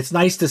just going to say, it's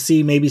nice to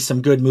see maybe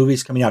some good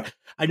movies coming out.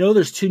 I know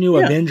there's 2 new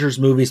Avengers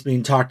movies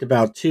being talked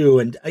about too.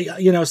 And,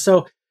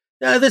 so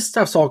this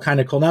stuff's all kind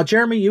of cool. Now,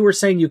 Jeremy, you were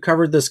saying you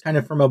covered this kind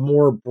of from a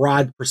more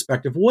broad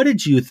perspective. What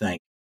did you think?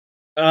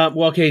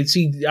 Okay,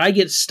 see, I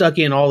get stuck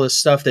in all this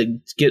stuff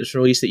that gets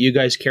released that you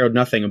guys cared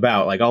nothing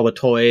about, like all the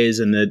toys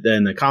and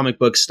the comic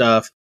book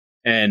stuff,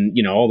 and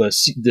all the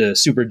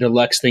super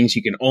deluxe things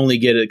you can only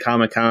get at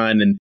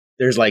Comic-Con, and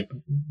there's like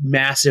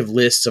massive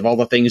lists of all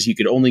the things you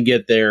could only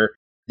get there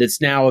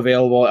that's now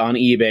available on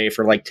eBay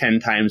for like 10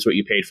 times what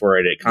you paid for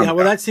it at Comic-Con. Yeah,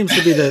 well, that seems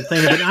to be the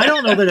thing. But I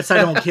don't know that it's I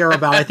don't care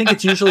about. I think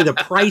it's usually the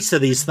price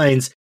of these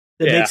things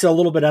that makes it a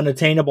little bit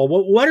unattainable.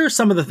 What are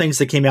some of the things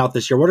that came out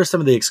this year? What are some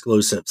of the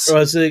exclusives?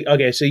 Well, so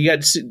you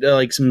got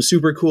like some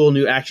super cool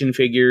new action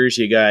figures.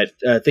 You got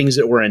things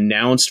that were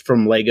announced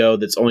from Lego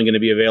that's only going to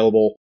be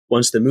available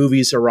once the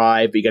movies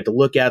arrive. You got to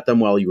look at them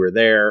while you were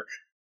there.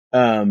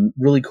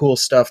 Really cool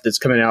stuff that's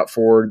coming out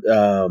for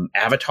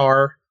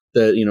Avatar.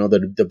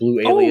 The blue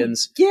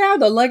aliens. Oh, yeah,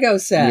 the Lego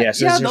set. Yeah,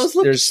 so those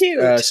look cute.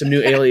 There's some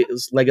new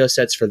Lego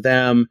sets for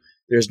them.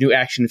 There's new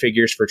action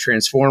figures for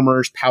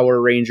Transformers,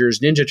 Power Rangers,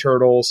 Ninja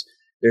Turtles.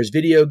 There's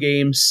video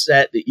game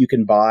set that you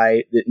can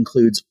buy that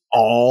includes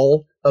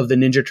all of the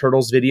Ninja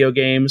Turtles video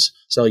games.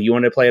 So you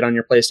want to play it on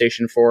your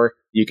PlayStation 4,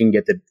 you can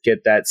get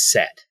that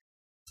set.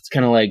 It's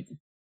kind of like,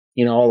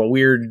 all the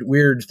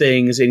weird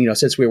things. And,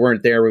 since we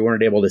weren't there, we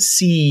weren't able to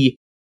see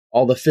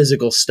all the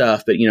physical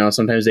stuff. But,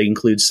 sometimes they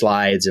include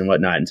slides and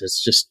whatnot. And so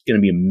it's just going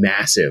to be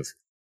massive.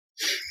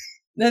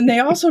 Then they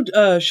also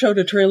showed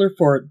a trailer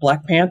for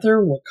Black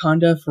Panther: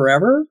 Wakanda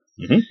Forever,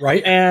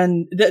 right?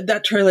 And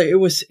that trailer, it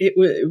was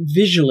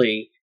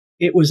visually,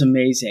 it was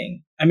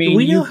amazing. I mean, do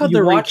we know how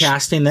they're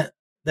recasting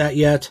that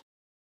yet?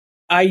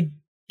 I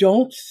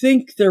don't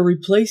think they're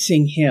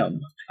replacing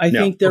him. I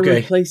think they're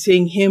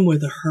replacing him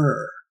with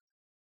her.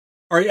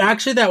 Or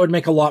actually, that would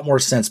make a lot more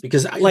sense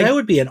because that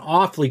would be an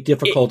awfully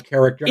difficult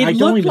character. I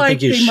don't even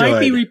think you should. They might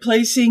be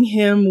replacing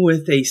him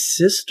with a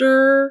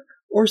sister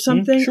or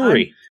something.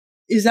 Shuri.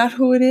 Is that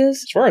who it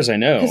is? As far as I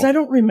know. Because I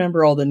don't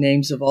remember all the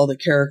names of all the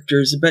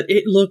characters, but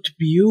it looked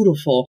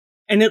beautiful.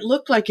 And it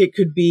looked like it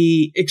could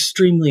be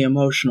extremely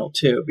emotional,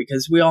 too,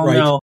 because we all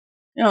know,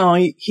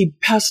 he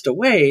passed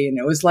away, and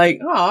it was like,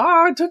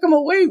 it took him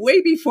away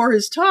way before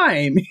his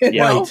time.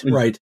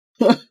 Right.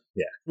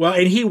 Yeah. Well,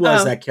 and he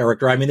was that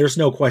character. I mean, there's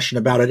no question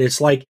about it.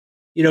 It's like,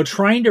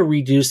 trying to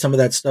redo some of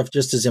that stuff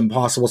just is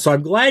impossible. So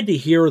I'm glad to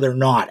hear they're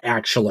not,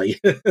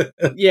 actually.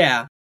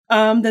 Yeah.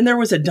 Then there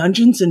was a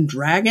Dungeons and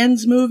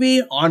Dragons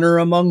movie, Honor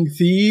Among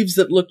Thieves,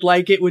 that looked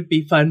like it would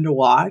be fun to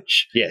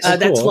watch. Yes.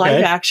 That's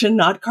live action,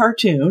 not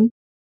cartoon.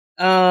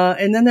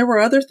 And then there were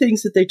other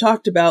things that they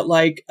talked about,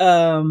 like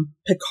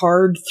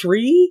Picard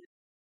 3.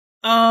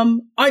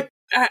 I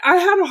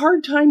had a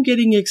hard time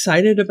getting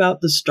excited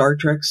about the Star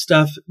Trek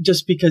stuff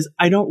just because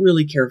I don't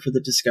really care for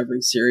the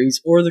Discovery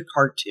series or the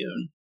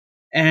cartoon.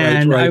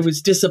 And Right. I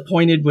was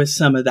disappointed with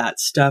some of that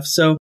stuff.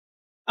 So,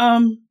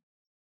 maybe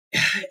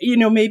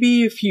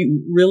if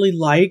you really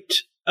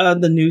liked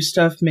the new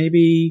stuff,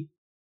 maybe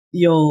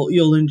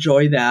you'll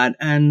enjoy that.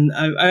 And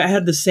I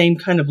had the same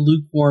kind of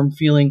lukewarm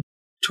feeling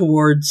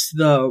towards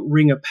the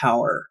Ring of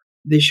Power.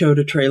 They showed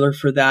a trailer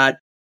for that,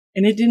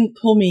 and it didn't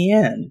pull me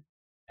in.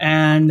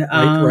 And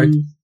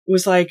it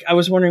was like I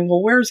was wondering,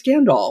 well, where's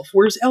Gandalf?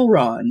 Where's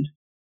Elrond?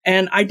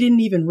 And I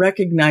didn't even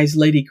recognize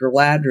Lady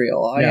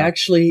Galadriel. I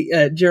actually,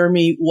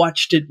 Jeremy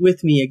watched it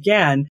with me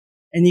again,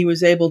 and we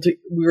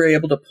were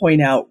able to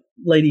point out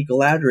Lady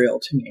Galadriel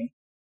to me.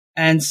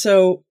 And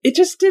so it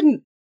just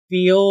didn't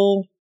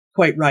feel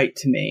quite right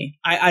to me.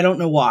 I don't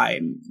know why.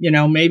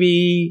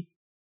 Maybe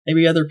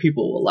other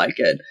people will like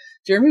it.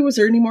 Jeremy, was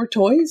there any more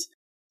toys?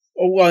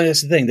 Oh, well,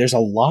 that's the thing. There's a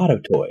lot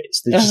of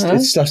toys. There's just,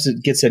 it's stuff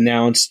that gets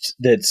announced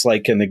that's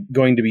like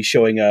going to be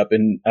showing up,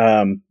 and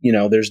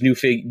there's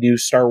new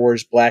Star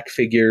Wars black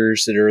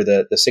figures that are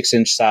the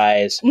 6-inch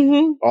size.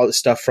 Mm-hmm. All the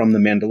stuff from the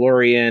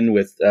Mandalorian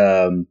with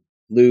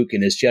Luke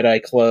and his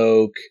Jedi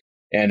cloak,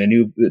 and a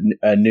new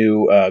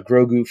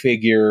Grogu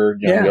figure.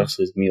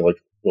 Obviously it's gonna be like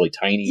really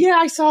tiny. Yeah,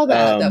 I saw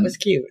that. That was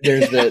cute.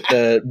 There's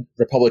the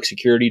Republic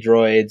security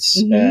droids,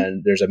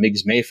 and there's a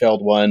Miggs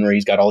Mayfeld one where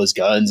he's got all his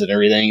guns and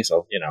everything.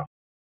 So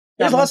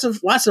there's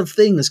lots of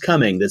things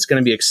coming that's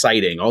going to be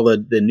exciting. All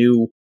the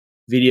new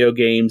video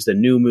games, the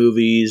new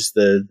movies,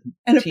 the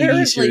and TV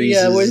apparently,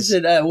 series.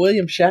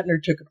 William Shatner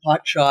took a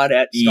pot shot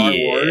at Star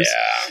Wars.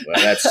 Yeah,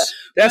 well,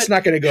 that's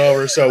not going to go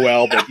over so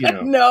well. But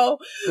no,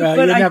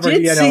 but I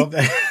did see.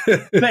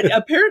 But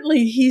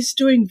apparently, he's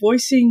doing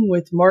voicing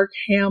with Mark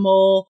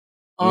Hamill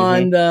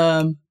on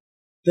the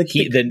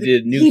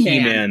new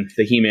He-Man,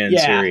 the He-Man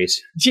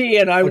series. Gee,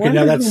 and I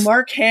wonder who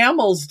Mark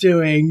Hamill's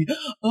doing.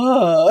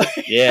 Oh,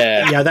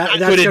 yeah,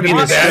 that's could it be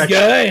the bad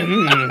guy?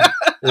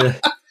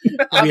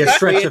 It'd be a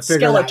stretch to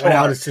figure that one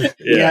out.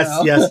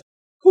 Yes.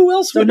 Who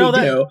else would he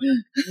do?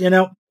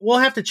 We'll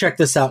have to check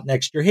this out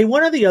next year. Hey,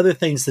 one of the other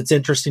things that's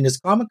interesting is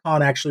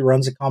ComicCon actually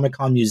runs a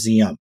ComicCon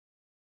museum.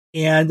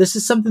 And this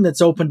is something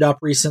that's opened up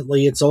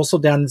recently. It's also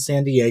down in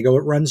San Diego.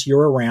 It runs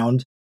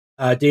year-round,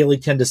 daily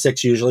 10 to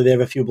 6 usually. They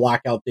have a few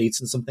blackout dates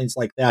and some things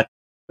like that.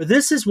 But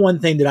this is one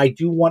thing that I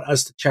do want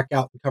us to check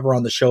out and cover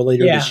on the show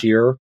later this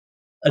year.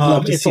 I'd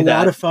love to see that. It's a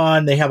lot of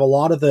fun. They have a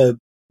lot of the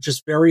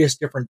just various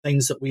different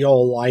things that we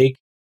all like.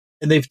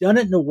 And they've done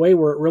it in a way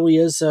where it really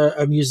is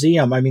a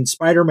museum. I mean,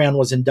 Spider-Man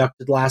was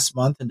inducted last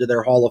month into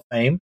their Hall of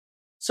Fame.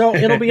 So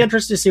it'll be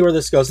interesting to see where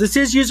this goes. This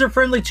is User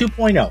Friendly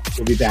 2.0.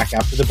 We'll be back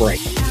after the break.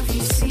 Have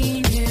you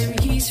seen him?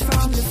 He's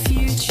from the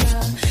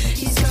future.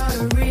 He's got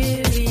a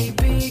really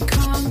big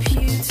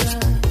computer,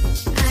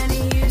 and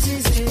he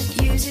uses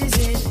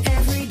it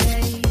every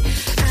day.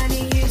 And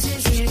he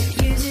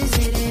uses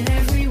it in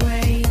every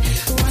way.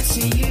 What's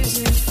he use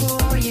it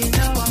for?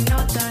 I'm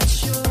not that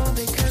sure,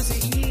 because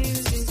it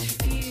uses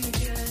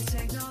future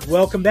technology.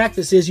 Welcome back.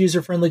 This is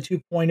User Friendly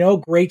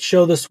 2.0. Great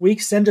show this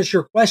week. Send us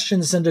your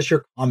questions. Send us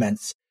your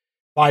comments.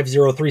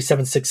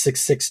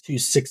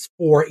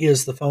 503-766-6264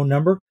 is the phone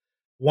number.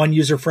 One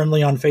User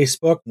Friendly on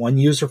Facebook, one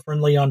User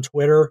Friendly on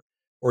Twitter,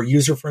 or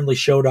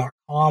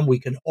userfriendlyshow.com. We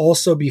can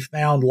also be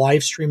found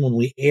live stream when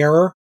we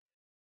air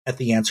at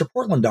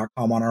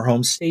theanswerportland.com on our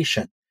home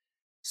station.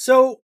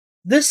 So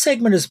this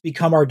segment has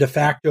become our de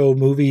facto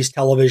movies,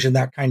 television,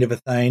 that kind of a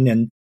thing.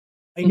 And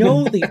I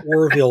know the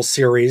Orville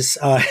series,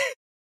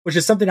 which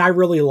is something I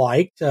really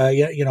liked.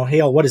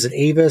 Hale, what is it?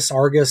 Avis,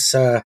 Argus,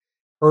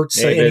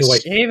 Hertz.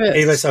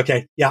 Avis.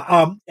 Okay.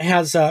 Yeah.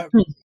 Has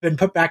been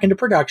put back into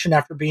production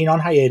after being on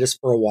hiatus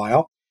for a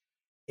while.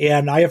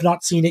 And I have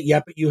not seen it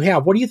yet, but you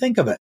have. What do you think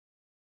of it?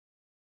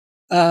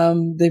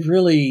 They've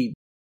really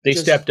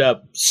stepped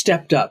up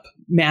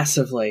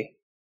massively.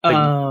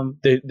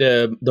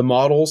 The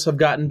models have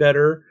gotten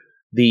better.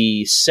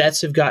 The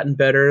sets have gotten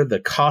better. The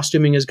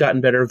costuming has gotten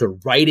better. The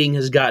writing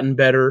has gotten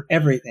better.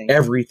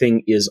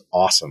 Everything is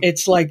awesome.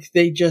 It's like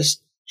they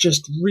just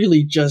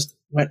really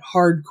went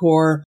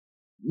hardcore,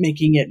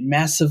 making it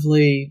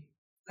massively,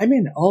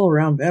 all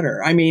around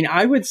better.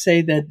 I would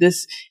say that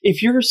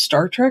if you're a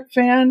Star Trek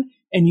fan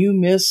and you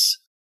miss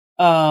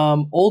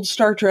old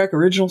Star Trek,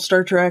 original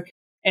Star Trek,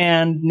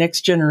 and Next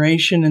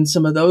Generation and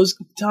some of those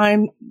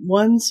time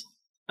ones,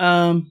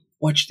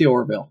 watch the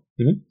Orville.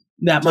 Mm-hmm.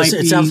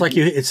 It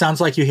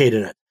sounds like you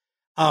hated it.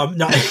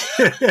 No. All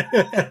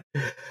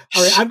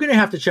right, I'm going to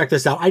have to check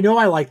this out. I know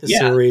I like the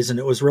series, and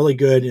it was really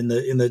good in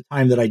the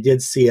time that I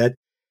did see it.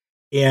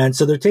 And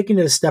so they're taking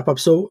it a step up.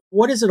 So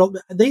what is it?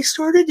 They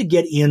started to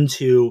get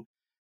into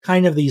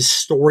kind of these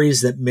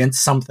stories that meant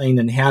something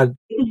and had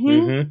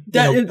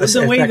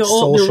the way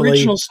the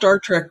original Star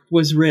Trek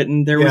was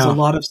written. There was a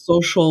lot of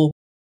social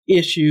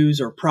issues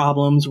or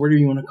problems, whatever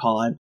you want to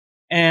call it.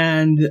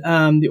 And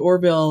the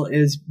Orville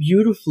is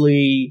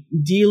beautifully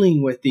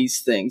dealing with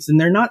these things. And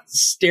they're not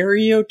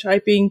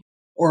stereotyping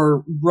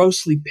or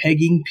grossly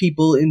pegging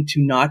people into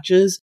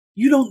notches.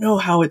 You don't know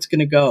how it's going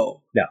to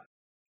go. No.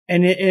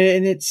 And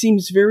it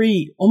seems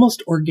very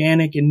almost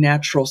organic and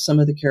natural, some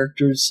of the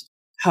characters,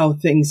 how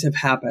things have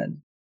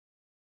happened.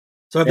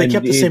 So have they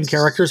kept the same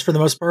characters for the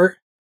most part?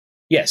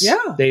 Yes.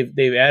 Yeah.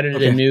 They've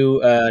added a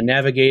new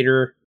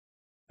navigator,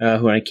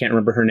 who I can't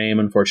remember her name,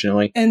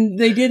 unfortunately. And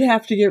they did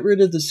have to get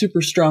rid of the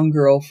super strong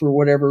girl for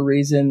whatever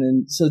reason,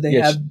 and so they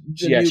have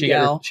the new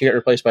gal. She got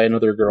replaced by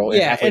another girl.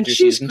 Yeah, and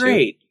she's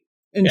great.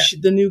 And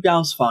the new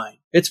gal's fine.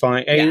 It's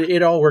fine. Yeah.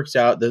 It all works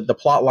out. The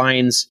plot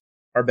lines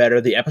are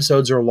better. The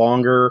episodes are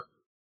longer.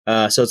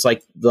 So it's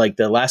like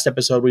the last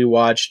episode we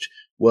watched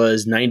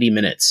was 90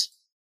 minutes.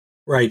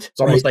 Right. It's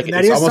almost like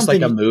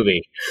a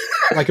movie.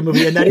 Like a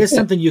movie. And that is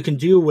something you can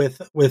do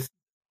with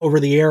over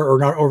the air or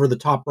not over the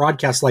top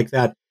broadcasts like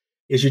that,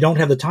 is you don't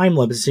have the time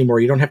limits anymore.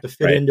 You don't have to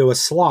fit into a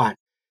slot.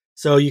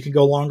 So you can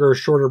go longer or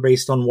shorter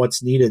based on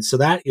what's needed. So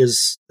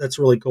that's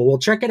really cool. Well,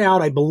 check it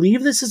out. I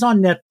believe this is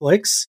on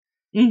Netflix.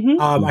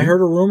 Mm-hmm. I heard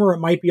a rumor it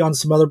might be on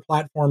some other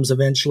platforms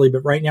eventually,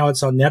 but right now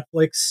it's on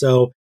Netflix.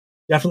 So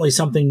definitely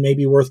something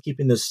maybe worth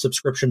keeping the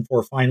subscription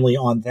for finally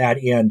on that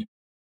end.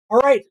 All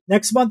right.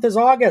 Next month is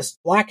August.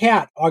 Black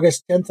Hat,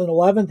 August 10th and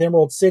 11th.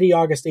 Emerald City,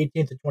 August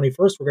 18th and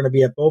 21st. We're going to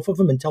be at both of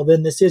them. Until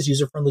then, this is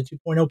User Friendly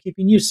 2.0,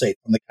 keeping you safe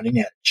on the cutting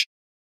edge.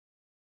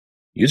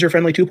 User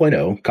Friendly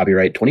 2.0,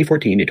 copyright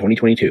 2014 to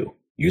 2022.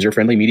 User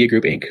Friendly Media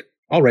Group, Inc.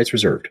 All rights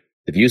reserved.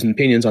 The views and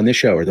opinions on this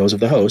show are those of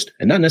the host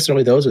and not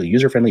necessarily those of the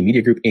User Friendly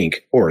Media Group, Inc.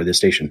 or this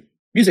station.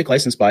 Music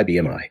licensed by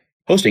BMI.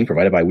 Hosting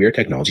provided by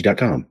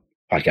WeirdTechnology.com.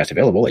 Podcast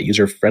available at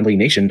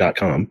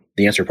userfriendlynation.com,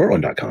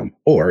 theanswerportland.com,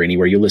 or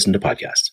anywhere you listen to podcasts.